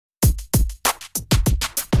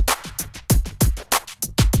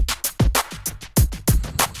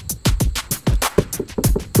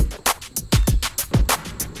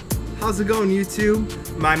how's it going,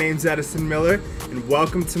 YouTube? My name's Edison Miller, and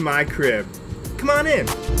welcome to my crib. Come on in.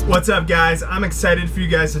 What's up, guys? I'm excited for you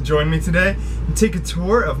guys to join me today and take a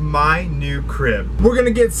tour of my new crib. We're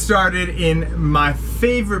gonna get started in my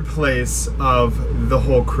favorite place of the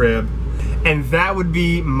whole crib, and that would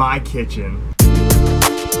be my kitchen.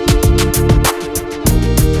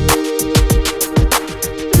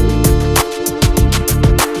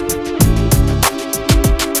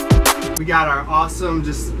 We got our awesome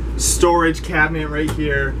just storage cabinet right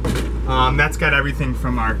here. That's got everything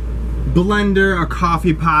from our blender, our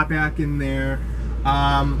coffee pot back in there.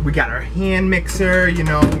 We got our hand mixer, you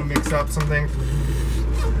know, we mix up something.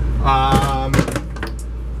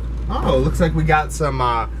 Oh, looks like we got some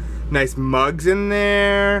nice mugs in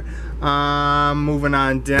there. Moving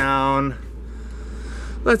on down.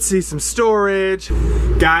 Let's see, some storage.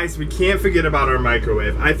 Guys, we can't forget about our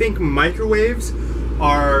microwave. I think microwaves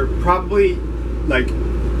are probably like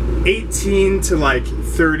 18 to like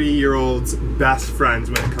 30-year-olds' best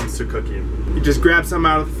friends when it comes to cooking. You just grab some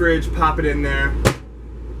out of the fridge, pop it in there,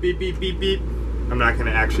 beep, beep, beep, beep. I'm not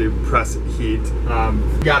gonna actually press heat.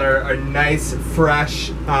 Got our nice,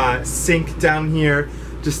 fresh sink down here.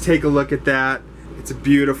 Just take a look at that. It's a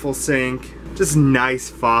beautiful sink. Just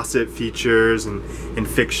nice faucet features and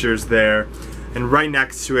fixtures there. And right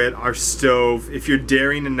next to it, our stove. If you're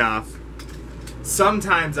daring enough,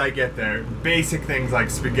 sometimes I get there. Basic things like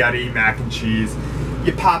spaghetti, mac and cheese.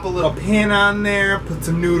 You pop a little pan on there, put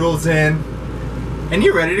some noodles in, and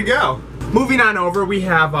you're ready to go. Moving on over, we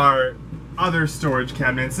have our other storage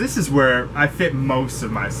cabinets. This is where I fit most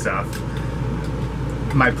of my stuff.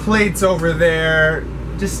 My plates over there,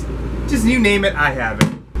 just you name it, I have it.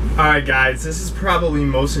 Alright guys, this is probably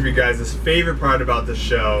most of you guys' favorite part about the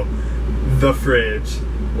show, the fridge.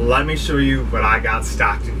 Let me show you what I got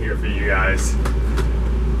stocked in here for you guys.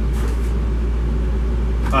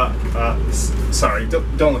 Sorry,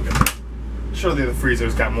 don't look at that. Surely the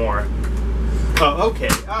freezer's got more. Oh, okay,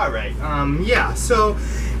 alright. Yeah, so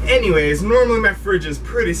anyways, normally my fridge is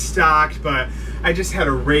pretty stocked, but I just had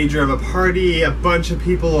a rager of a party, a bunch of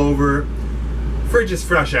people over. Fridge is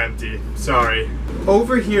fresh empty, sorry.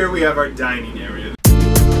 Over here we have our dining area.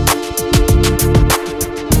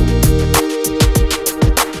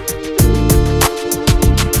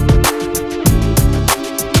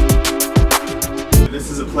 This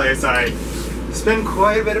is a place I spend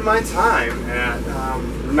quite a bit of my time at,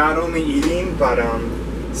 not only eating, but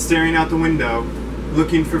staring out the window,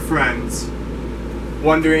 looking for friends,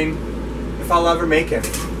 wondering if I'll ever make any.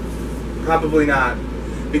 Probably not,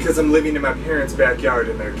 because I'm living in my parents' backyard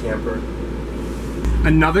in their camper.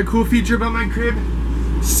 Another cool feature about my crib,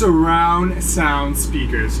 surround sound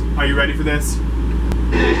speakers. Are you ready for this?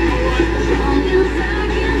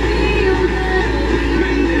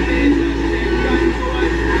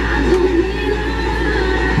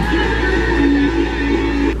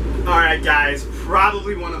 Alright guys,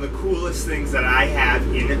 probably one of the coolest things that I have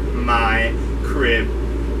in my crib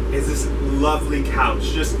is this lovely couch.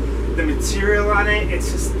 Just the material on it,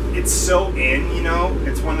 it's so in, you know?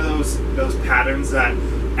 It's one of those patterns that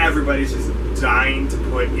everybody's just dying to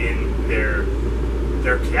put in their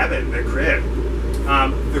cabin, their crib.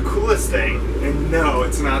 The coolest thing, and no,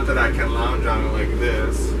 it's not that I can lounge on it like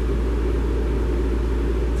this.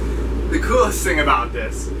 The coolest thing about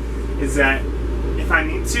this is that if I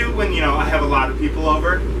need to, when, you know, I have a lot of people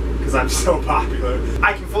over, because I'm so popular,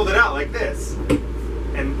 I can fold it out like this,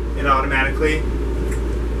 and it automatically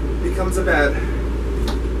becomes a bed.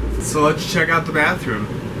 So let's check out the bathroom,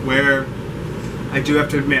 where I do have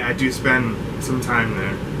to admit, I do spend some time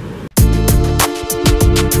there.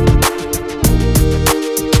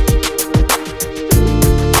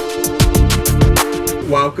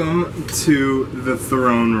 Welcome to the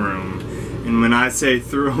throne room. And when I say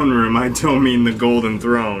throne room, I don't mean the golden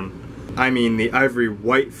throne. I mean the ivory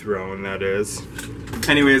white throne, that is.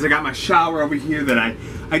 Anyways, I got my shower over here that I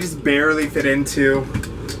just barely fit into.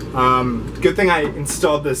 Good thing I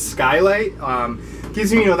installed this skylight.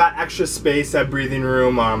 Gives me, you know, that extra space, that breathing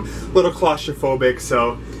room, little claustrophobic,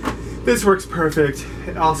 so this works perfect.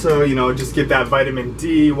 Also, you know, just get that vitamin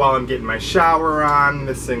D while I'm getting my shower on.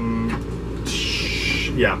 This thing,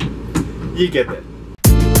 yeah, you get it.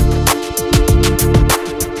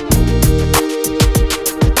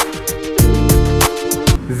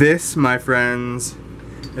 This, my friends,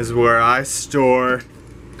 is where I store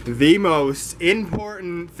the most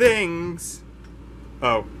important things.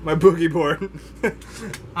 Oh, my boogie board.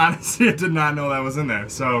 Honestly, I did not know that was in there.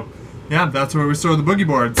 So, yeah, that's where we store the boogie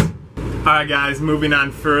boards. Alright guys, moving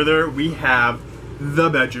on further, we have the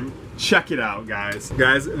bedroom. Check it out, guys.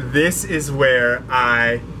 Guys, this is where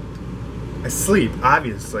I I sleep,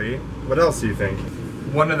 obviously. What else do you think?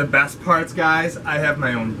 One of the best parts, guys, I have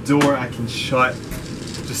my own door I can shut.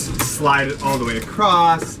 Just slide it all the way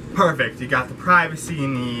across. Perfect, you got the privacy you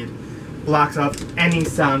need. Blocks off any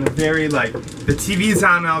sound. Very like, the TV's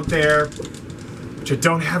on out there, which I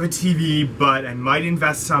don't have a TV, but I might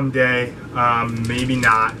invest someday. Maybe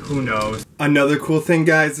not, who knows. Another cool thing,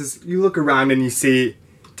 guys, is you look around and you see,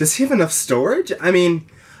 does he have enough storage? I mean,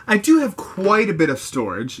 I do have quite a bit of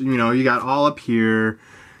storage. You know, you got all up here,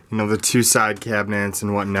 you know, the 2 side cabinets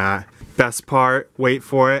and whatnot. Best part, wait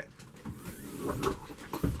for it.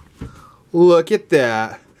 Look at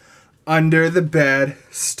that. Under the bed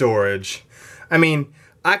storage. I mean,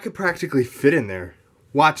 I could practically fit in there.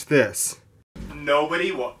 Watch this.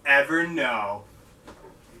 Nobody will ever know.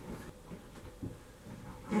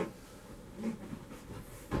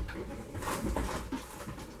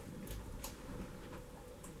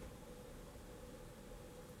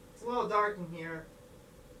 It's a little dark in here.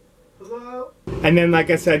 Hello? And then, like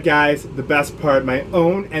I said, guys, the best part, my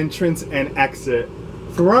own entrance and exit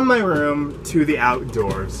from my room to the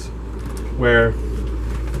outdoors, where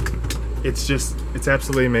it's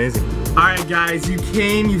absolutely amazing. Alright guys, you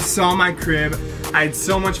came, you saw my crib. I had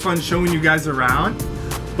so much fun showing you guys around,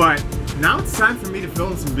 but now it's time for me to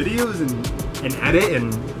film some videos and edit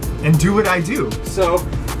and do what I do. So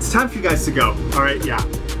it's time for you guys to go. Alright, yeah.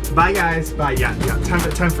 Bye guys, bye, yeah.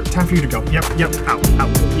 Time for you to go. Yep,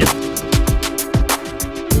 out, yep.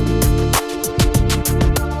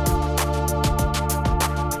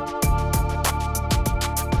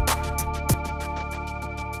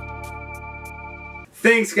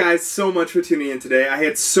 Thanks guys so much for tuning in today. I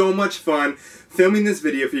had so much fun filming this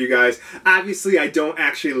video for you guys. Obviously I don't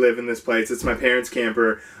actually live in this place. It's my parents'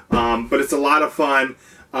 camper, but it's a lot of fun.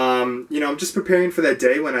 You know, I'm just preparing for that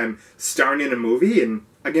day when I'm starring in a movie and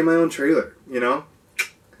I get my own trailer, you know?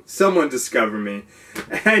 Someone discover me.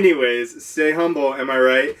 Anyways, stay humble, am I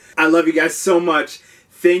right? I love you guys so much.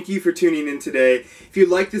 Thank you for tuning in today. If you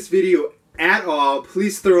like this video at all,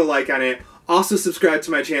 please throw a like on it. Also subscribe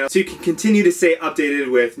to my channel so you can continue to stay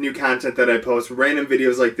updated with new content that I post, random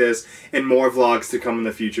videos like this, and more vlogs to come in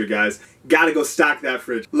the future, guys. Gotta go stock that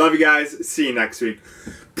fridge. Love you guys. See you next week.